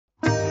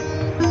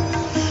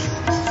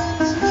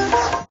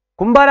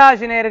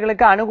கும்பராசி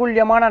நேயர்களுக்கு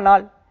அனுகூல்யமான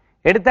நாள்.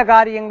 எடுத்த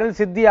காரியங்கள்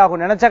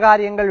சித்தியாகும். நினைச்ச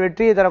காரியங்கள்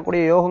வெற்றியை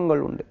தரக்கூடிய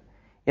யோகங்கள் உண்டு.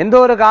 எந்த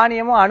ஒரு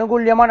காரியமும்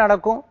அனுகூல்யமா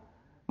நடக்கும்.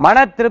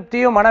 மன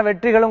திருப்தியும் மன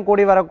வெற்றிகளும்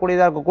கூடி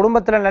வரக்கூடியதா இருக்கும்.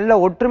 குடும்பத்துல நல்ல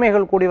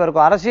ஒற்றுமைகள் கூடி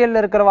வரும்.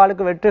 அரசியல்ல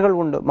இருக்கிறவாளுக்கு வெற்றிகள்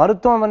உண்டு.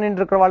 மருத்துவம்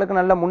பண்ணிட்டு இருக்கிறவாளுக்கு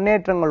நல்ல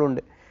முன்னேற்றங்கள்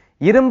உண்டு.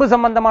 இரும்பு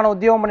சம்பந்தமான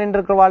உத்தியோகம் பண்ணிட்டு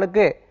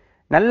இருக்கிறவாளுக்கு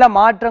நல்ல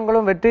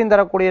மாற்றங்களும் வெற்றியும்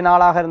தரக்கூடிய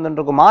நாளாக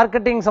இருந்துருக்கும்.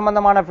 மார்க்கெட்டிங்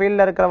சம்பந்தமான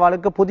ஃபீல்ட்ல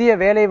இருக்கிறவாளுக்கு புதிய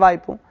வேலை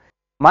வாய்ப்பும்,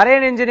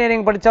 மரைன்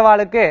இன்ஜினியரிங்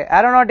படித்தவாளுக்கு,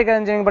 ஏரோநாட்டிக்கல்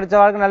இன்ஜினியரிங்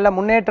படித்தவாளுக்கு நல்ல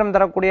முன்னேற்றம்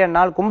தரக்கூடிய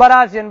நாள்.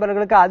 கும்பராசி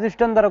என்பவர்களுக்கு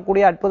அதிர்ஷ்டம்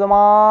தரக்கூடிய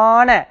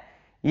அற்புதமான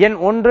எண்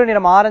 1,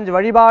 நிறம் ஆரஞ்சு.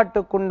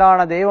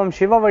 வழிபாட்டுக்குண்டான தெய்வம்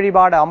சிவ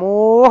வழிபாடு.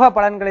 அமோக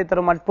பலன்களை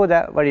தரும்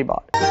அற்புத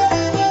வழிபாடு.